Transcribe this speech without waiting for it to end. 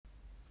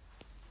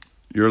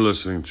You're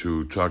listening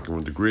to Talking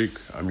with the Greek.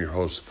 I'm your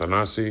host,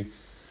 Thanasi,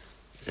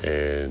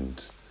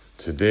 and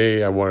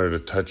today I wanted to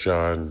touch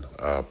on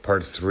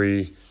part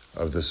 3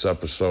 of this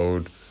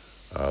episode,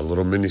 a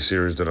little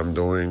mini-series that I'm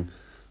doing,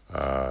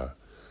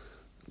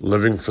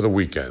 Living for the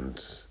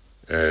Weekend.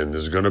 And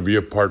there's going to be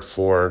a part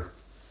 4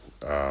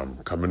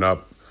 coming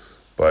up,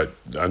 but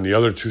on the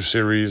other 2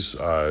 series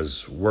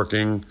is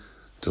Working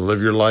to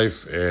Live Your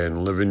Life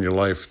and Living Your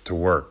Life to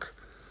Work,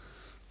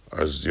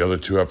 as the other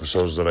 2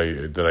 episodes that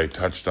I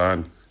touched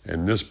on.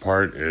 And this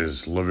part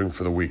is living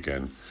for the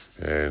weekend.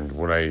 And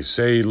when I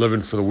say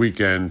living for the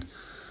weekend,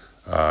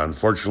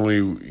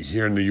 unfortunately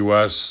here in the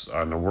U.S.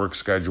 on the work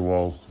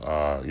schedule,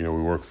 we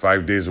work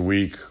 5 days a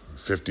week,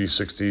 50,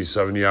 60,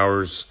 70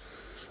 hours.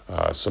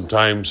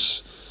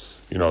 Sometimes,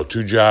 2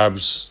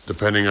 jobs,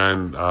 depending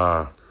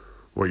on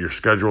what your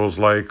schedule is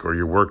like or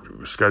your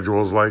work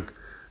schedule is like.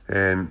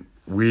 And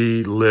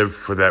we live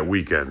for that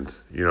weekend,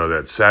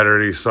 that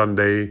Saturday,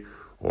 Sunday,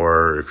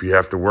 or if you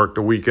have to work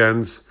the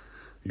weekends,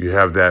 you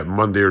have that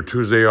Monday or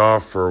Tuesday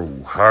off, or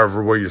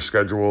however way your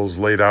schedule is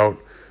laid out.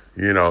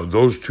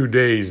 Those 2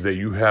 days that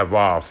you have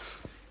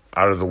off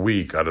out of the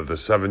week, out of the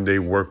 7-day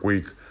work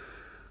week,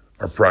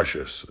 are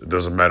precious. It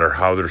doesn't matter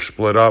how they're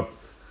split up,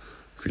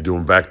 if you're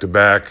doing back to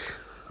back,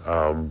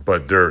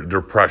 but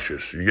they're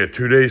precious. You get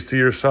 2 days to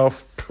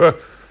yourself,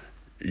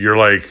 you're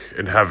like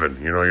in heaven.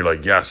 You're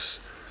like,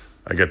 yes,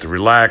 I get to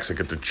relax, I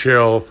get to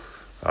chill,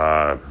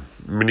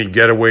 mini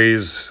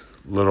getaways,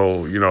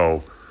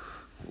 little,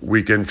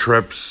 weekend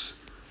trips,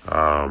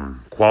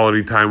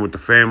 quality time with the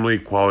family,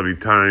 quality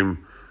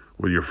time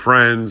with your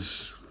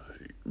friends,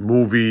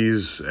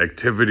 movies,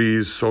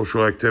 activities,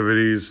 social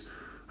activities,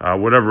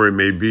 whatever it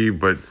may be.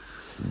 But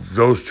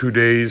those 2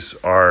 days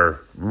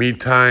are me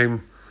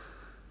time,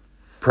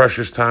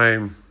 precious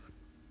time,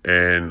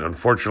 and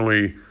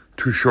unfortunately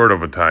too short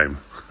of a time.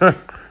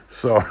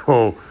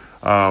 So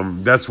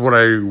that's what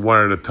I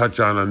wanted to touch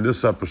on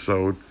this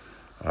episode,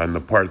 on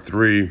the part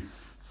 3,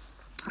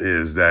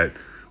 is that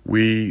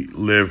we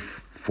live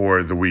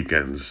for the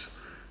weekends.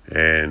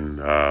 And,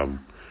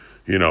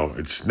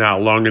 it's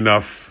not long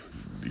enough.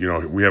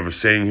 We have a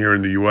saying here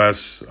in the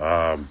U.S.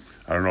 I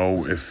don't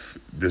know if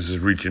this is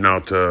reaching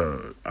out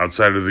to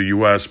outside of the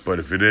U.S., but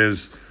if it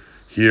is,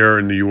 here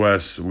in the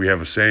U.S., we have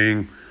a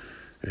saying,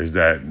 is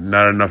that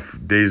not enough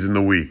days in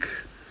the week.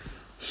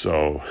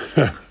 So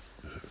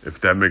if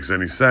that makes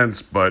any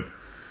sense, but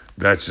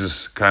that's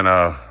just kind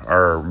of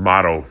our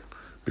motto,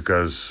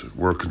 because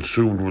we're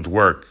consumed with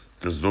work.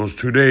 Because those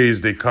 2 days,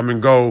 they come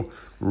and go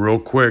real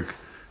quick.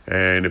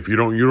 And if you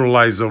don't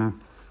utilize them,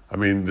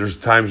 there's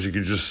times you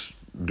can just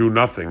do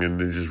nothing and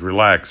then just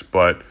relax.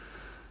 But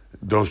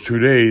those 2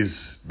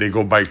 days, they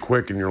go by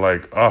quick, and you're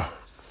like,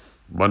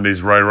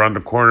 Monday's right around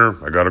the corner.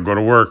 I got to go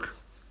to work.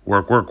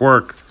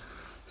 Work.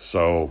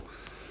 So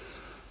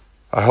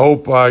I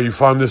hope you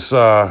found this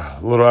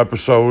little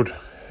episode,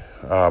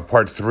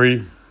 part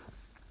 3,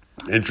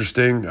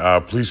 interesting.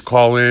 Please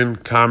call in,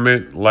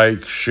 comment,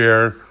 like,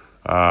 share.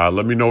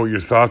 Let me know what your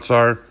thoughts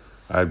are.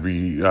 I'd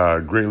be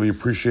greatly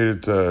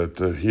appreciated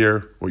to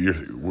hear what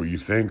you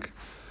think,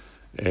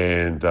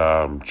 and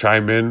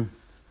chime in.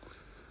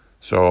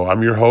 So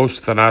I'm your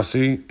host,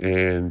 Thanasi,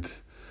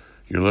 and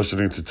you're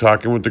listening to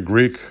Talking with the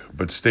Greek.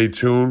 But stay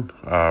tuned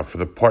for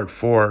the part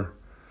 4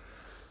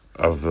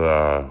 of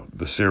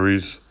the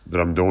series that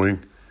I'm doing.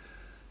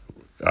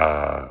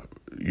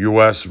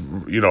 U.S.,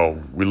 we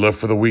live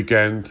for the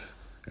weekend,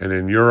 and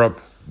in Europe,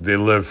 they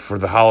live for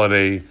the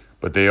holiday,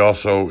 but they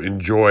also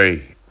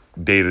enjoy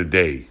day to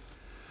day.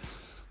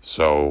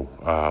 So,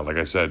 like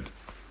I said,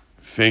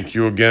 thank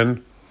you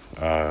again.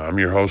 I'm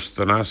your host,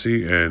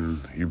 Thanasi, and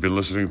you've been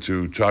listening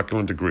to Talking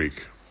with the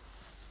Greek.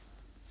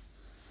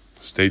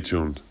 Stay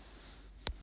tuned.